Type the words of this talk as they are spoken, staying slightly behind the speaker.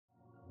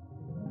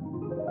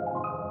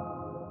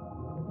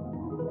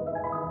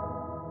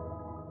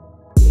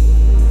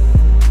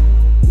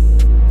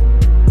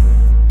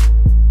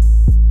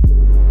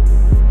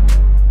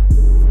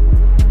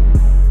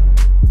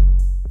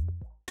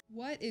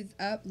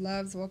up,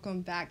 loves?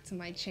 Welcome back to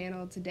my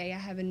channel. Today I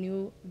have a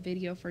new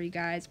video for you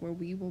guys where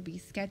we will be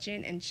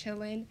sketching and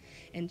chilling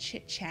and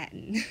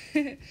chit-chatting.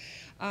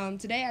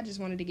 Today I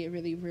just wanted to get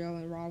really real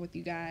and raw with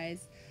you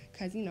guys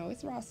because, you know,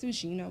 it's raw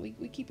sushi. You know,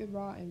 we keep it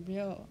raw and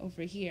real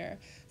over here.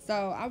 So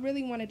I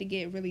really wanted to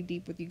get really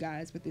deep with you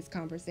guys with this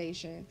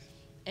conversation.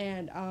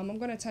 And I'm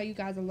going to tell you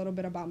guys a little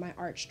bit about my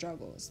art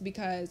struggles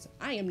because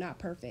I am not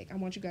perfect. I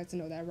want you guys to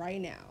know that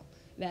right now,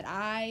 that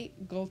I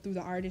go through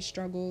the artist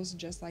struggles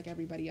just like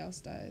everybody else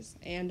does.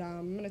 And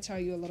I'm going to tell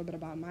you a little bit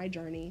about my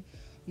journey,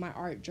 my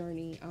art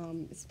journey.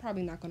 It's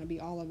probably not going to be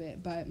all of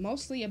it, but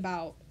mostly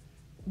about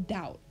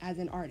doubt as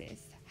an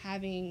artist,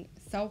 having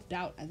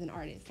self-doubt as an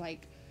artist.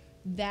 Like,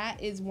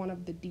 that is one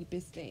of the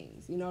deepest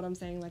things, you know what I'm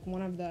saying? Like,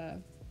 one of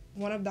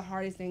the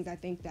hardest things I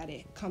think that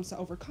it comes to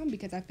overcome,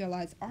 because I feel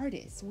as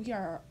artists, we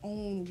are our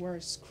own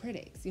worst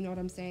critics, you know what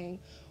I'm saying?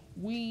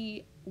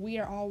 We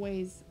are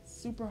always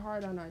super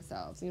hard on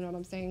ourselves, you know what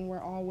I'm saying?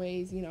 We're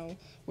always, you know,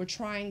 we're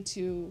trying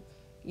to,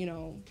 you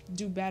know,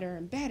 do better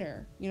and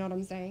better, you know what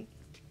I'm saying?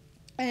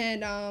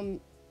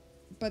 And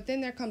but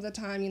then there comes a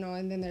time, you know,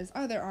 and then there's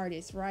other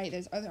artists, right?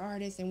 There's other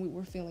artists and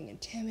we're feeling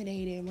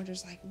intimidated and we're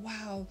just like,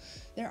 wow,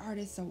 their art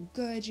is so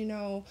good, you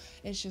know?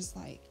 It's just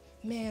like,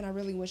 man, I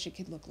really wish it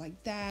could look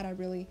like that. I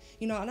really,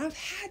 you know, and I've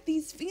had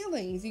these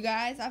feelings, you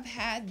guys. I've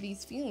had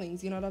these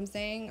feelings, you know what I'm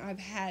saying? I've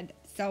had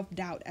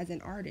self-doubt as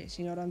an artist,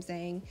 you know what I'm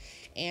saying?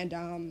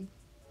 And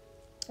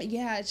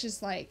yeah, it's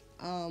just like,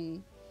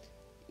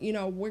 you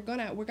know, we're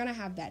gonna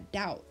have that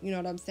doubt, you know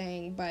what I'm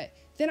saying? But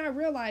then I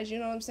realized, you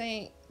know what I'm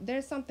saying,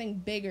 there's something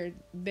bigger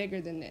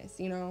than this,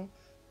 you know?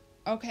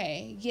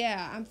 Okay,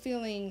 yeah, I'm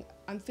feeling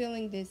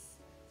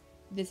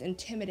this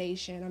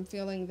intimidation. I'm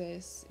feeling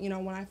this, you know,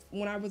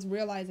 when I was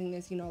realizing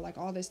this, you know, like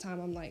all this time,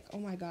 I'm like, oh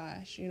my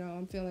gosh, you know,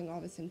 I'm feeling all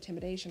this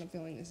intimidation. I'm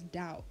feeling this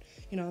doubt,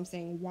 you know what I'm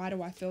saying? Why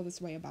do I feel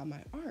this way about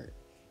my art?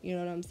 You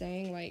know what I'm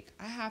saying? Like,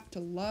 I have to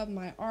love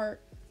my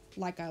art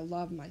like I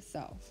love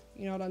myself.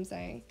 You know what I'm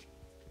saying?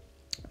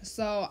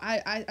 So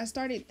I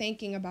started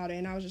thinking about it,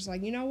 and I was just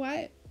like, you know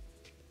what?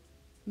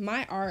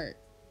 My art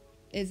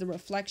is a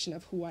reflection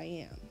of who I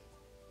am.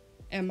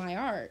 And my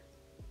art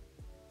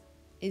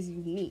is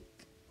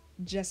unique,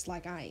 just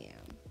like I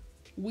am.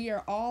 We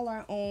are all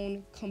our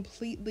own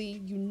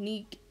completely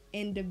unique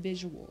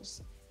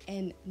individuals,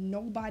 and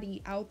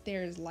nobody out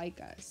there is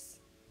like us.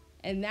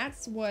 And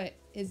that's what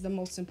is the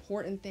most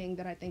important thing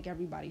that I think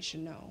everybody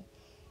should know,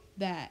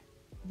 that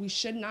we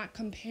should not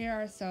compare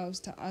ourselves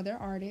to other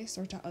artists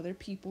or to other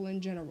people in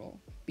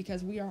general,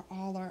 because we are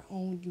all our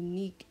own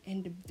unique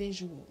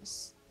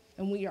individuals.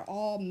 And we are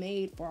all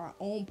made for our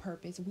own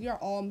purpose. We are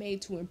all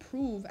made to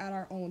improve at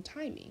our own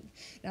timing.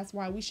 That's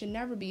why we should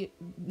never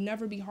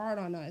be hard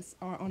on us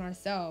or on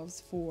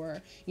ourselves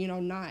for, you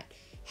know, not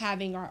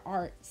having our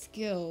art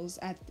skills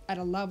at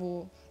a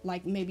level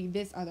like maybe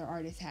this other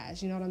artist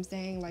has. You know what I'm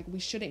saying? Like, we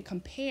shouldn't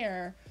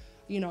compare,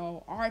 you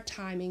know, our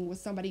timing with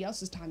somebody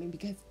else's timing,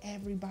 because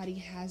everybody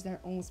has their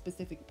own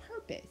specific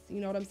purpose.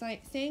 You know what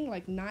I'm saying?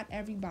 Like, not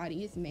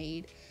everybody is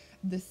made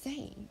the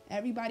same.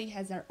 Everybody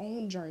has their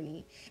own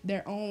journey,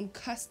 their own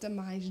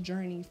customized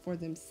journey for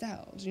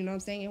themselves. You know what I'm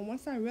saying? And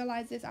once I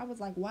realized this, I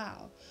was like,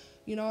 wow,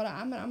 you know what?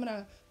 I'm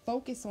gonna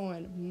focus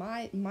on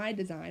my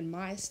design,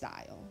 my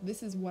style.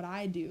 This is what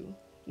I do.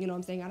 You know what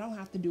I'm saying? I don't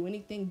have to do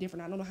anything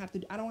different. I don't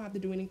have to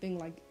do anything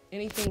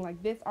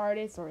like this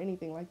artist or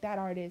anything like that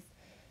artist.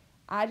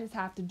 I just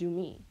have to do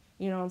me.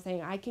 You know what I'm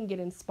saying? I can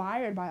get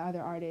inspired by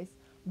other artists,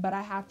 but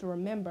I have to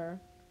remember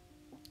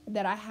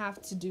that I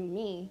have to do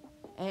me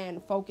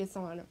and focus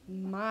on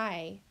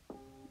my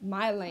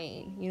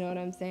lane, you know what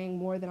I'm saying,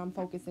 more than I'm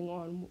focusing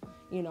on,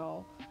 you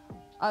know,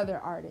 other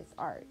artists'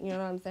 art, you know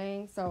what I'm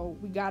saying? So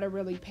we got to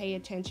really pay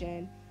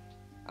attention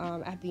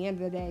at the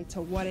end of the day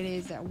to what it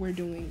is that we're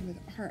doing with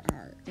our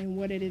art and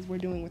what it is we're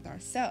doing with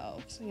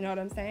ourselves, you know what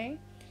I'm saying?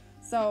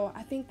 So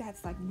I think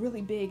that's like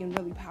really big and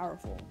really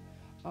powerful.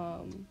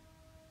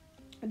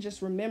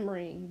 Just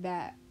remembering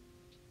that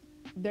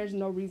there's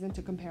no reason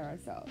to compare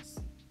ourselves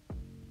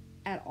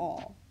at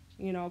all,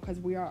 you know, because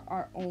we are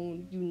our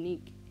own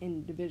unique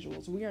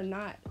individuals. We are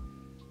not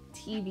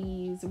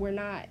TVs. We're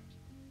not,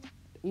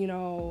 you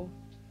know,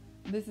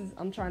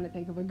 I'm trying to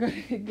think of a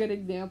good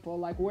example.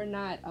 Like, we're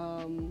not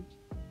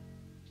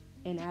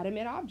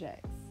inanimate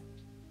objects.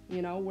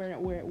 You know,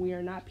 we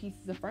are not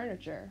pieces of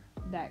furniture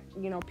that,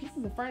 you know,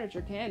 pieces of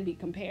furniture can be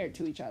compared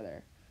to each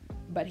other.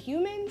 But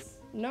humans,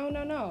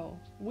 no.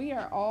 We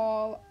are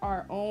all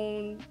our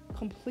own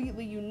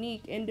completely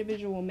unique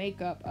individual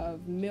makeup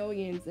of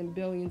millions and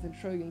billions and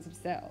trillions of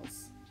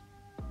cells.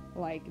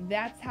 Like,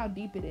 that's how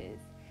deep it is.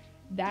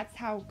 That's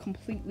how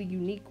completely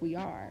unique we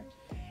are.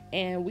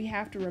 And we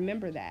have to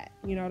remember that,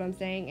 you know what I'm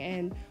saying?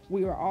 And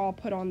we were all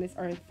put on this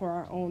earth for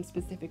our own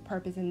specific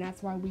purpose. And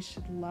that's why we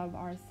should love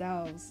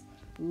ourselves.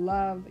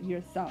 Love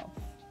yourself.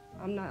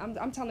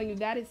 I'm telling you,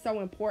 that is so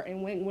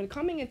important. When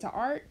coming into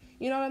art,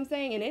 you know what I'm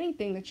saying? In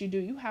anything that you do,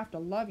 you have to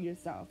love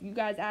yourself. You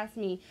guys ask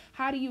me,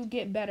 how do you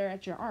get better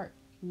at your art?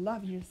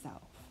 Love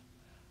yourself.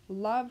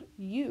 Love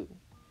you.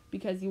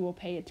 because you will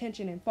pay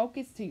attention and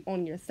focus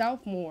on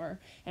yourself more,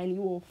 and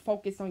you will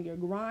focus on your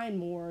grind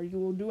more. You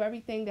will do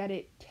everything that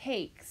it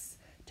takes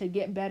to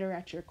get better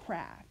at your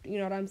craft. You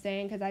know what I'm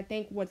saying? Because I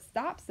think what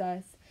stops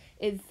us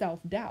is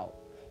self-doubt.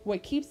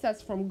 What keeps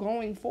us from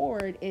going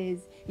forward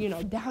is,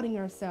 doubting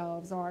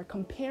ourselves or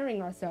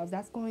comparing ourselves.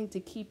 That's going to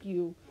keep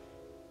you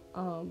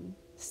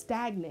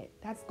stagnant.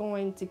 That's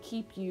going to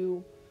keep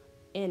you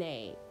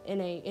in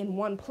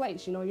one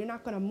place. You're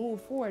not going to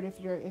move forward if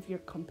you're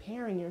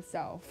comparing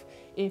yourself,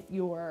 if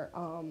you're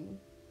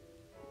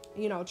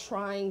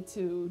trying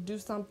to do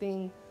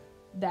something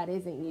that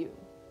isn't you.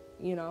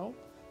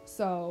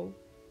 So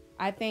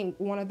I think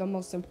one of the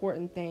most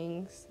important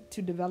things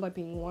to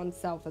developing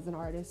oneself as an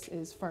artist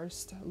is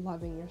first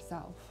loving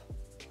yourself,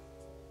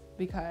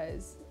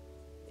 because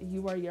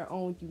you are your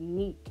own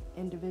unique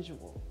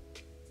individual.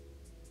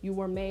 You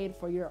were made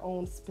for your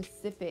own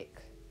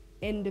specific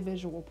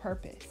individual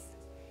purpose.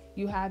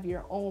 You have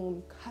your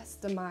own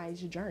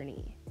customized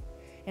journey.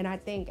 And I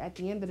think at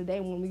the end of the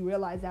day, when we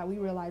realize that, we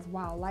realize,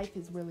 wow, life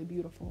is really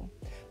beautiful,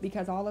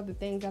 because all of the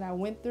things that I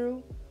went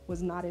through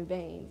was not in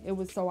vain. It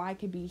was so I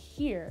could be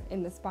here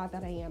in the spot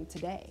that I am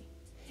today.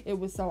 It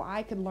was so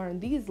I could learn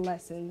these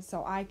lessons,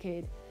 so I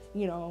could,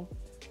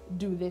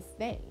 do this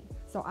thing,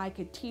 so I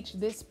could teach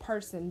this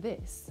person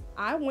this.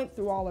 I went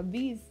through all of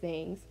these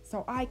things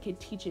so I could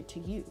teach it to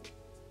you.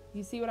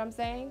 You see what I'm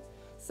saying?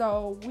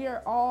 So we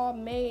are all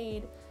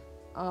made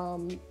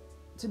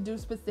to do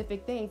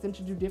specific things and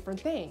to do different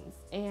things.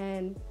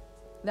 And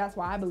that's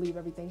why I believe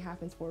everything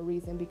happens for a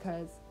reason,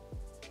 because,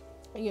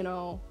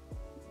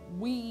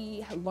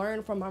 we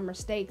learn from our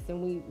mistakes,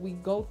 and we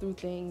go through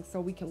things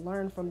so we can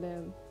learn from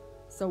them,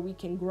 so we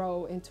can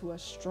grow into a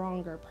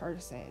stronger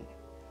person.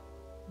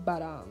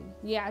 But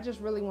yeah, I just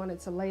really wanted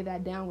to lay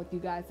that down with you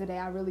guys today.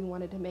 I really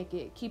wanted to make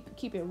it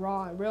keep it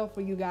raw and real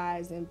for you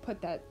guys, and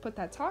put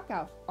that talk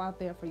out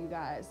there for you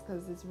guys,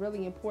 because it's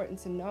really important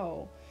to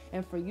know,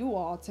 and for you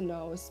all to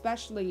know,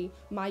 especially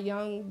my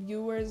young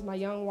viewers, my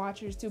young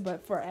watchers too,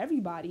 but for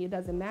everybody, it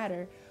doesn't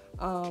matter,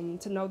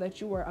 to know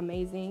that you are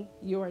amazing,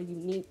 you are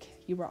unique,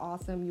 you are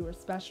awesome, you are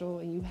special,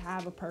 and you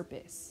have a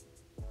purpose.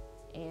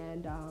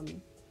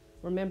 And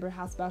remember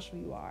how special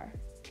you are.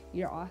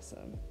 You're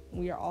awesome.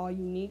 We are all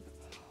unique,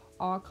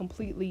 all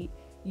completely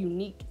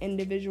unique,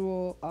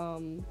 individual,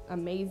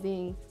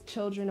 amazing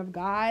children of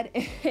God,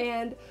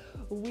 and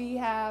we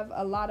have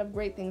a lot of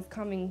great things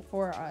coming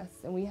for us,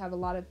 and we have a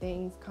lot of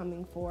things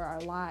coming for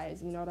our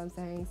lives. You know what I'm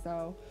saying?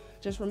 So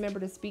just remember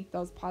to speak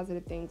those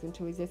positive things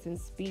into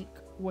existence. Speak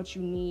what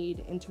you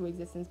need into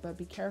existence, but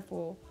be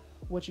careful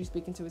what you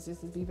speak into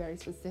existence. Be very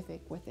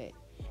specific with it,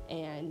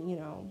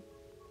 and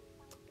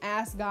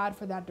ask God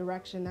for that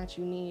direction that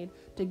you need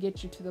to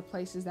get you to the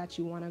places that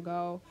you want to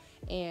go,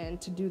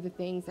 and to do the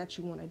things that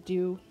you want to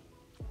do,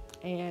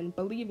 and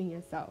believe in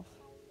yourself,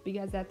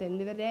 because at the end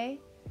of the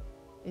day,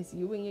 it's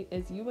you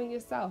and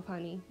yourself,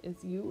 honey.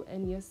 It's you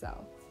and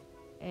yourself.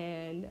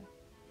 And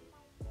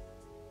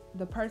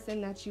the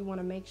person that you want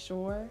to make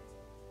sure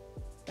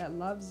that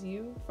loves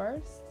you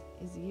first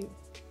is you.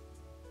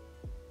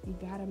 You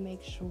got to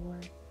make sure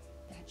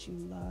that you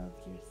love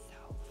yourself.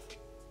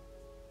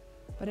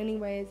 But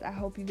anyways, I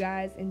hope you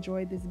guys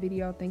enjoyed this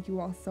video. Thank you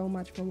all so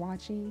much for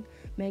watching.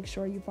 Make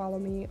sure you follow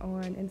me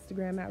on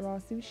Instagram at Raw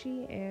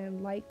Sushi,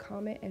 and like,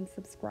 comment, and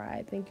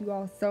subscribe. Thank you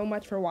all so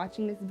much for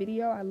watching this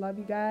video. I love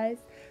you guys.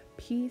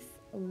 Peace,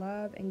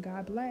 love, and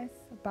God bless.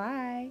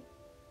 Bye.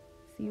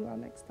 See you all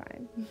next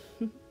time.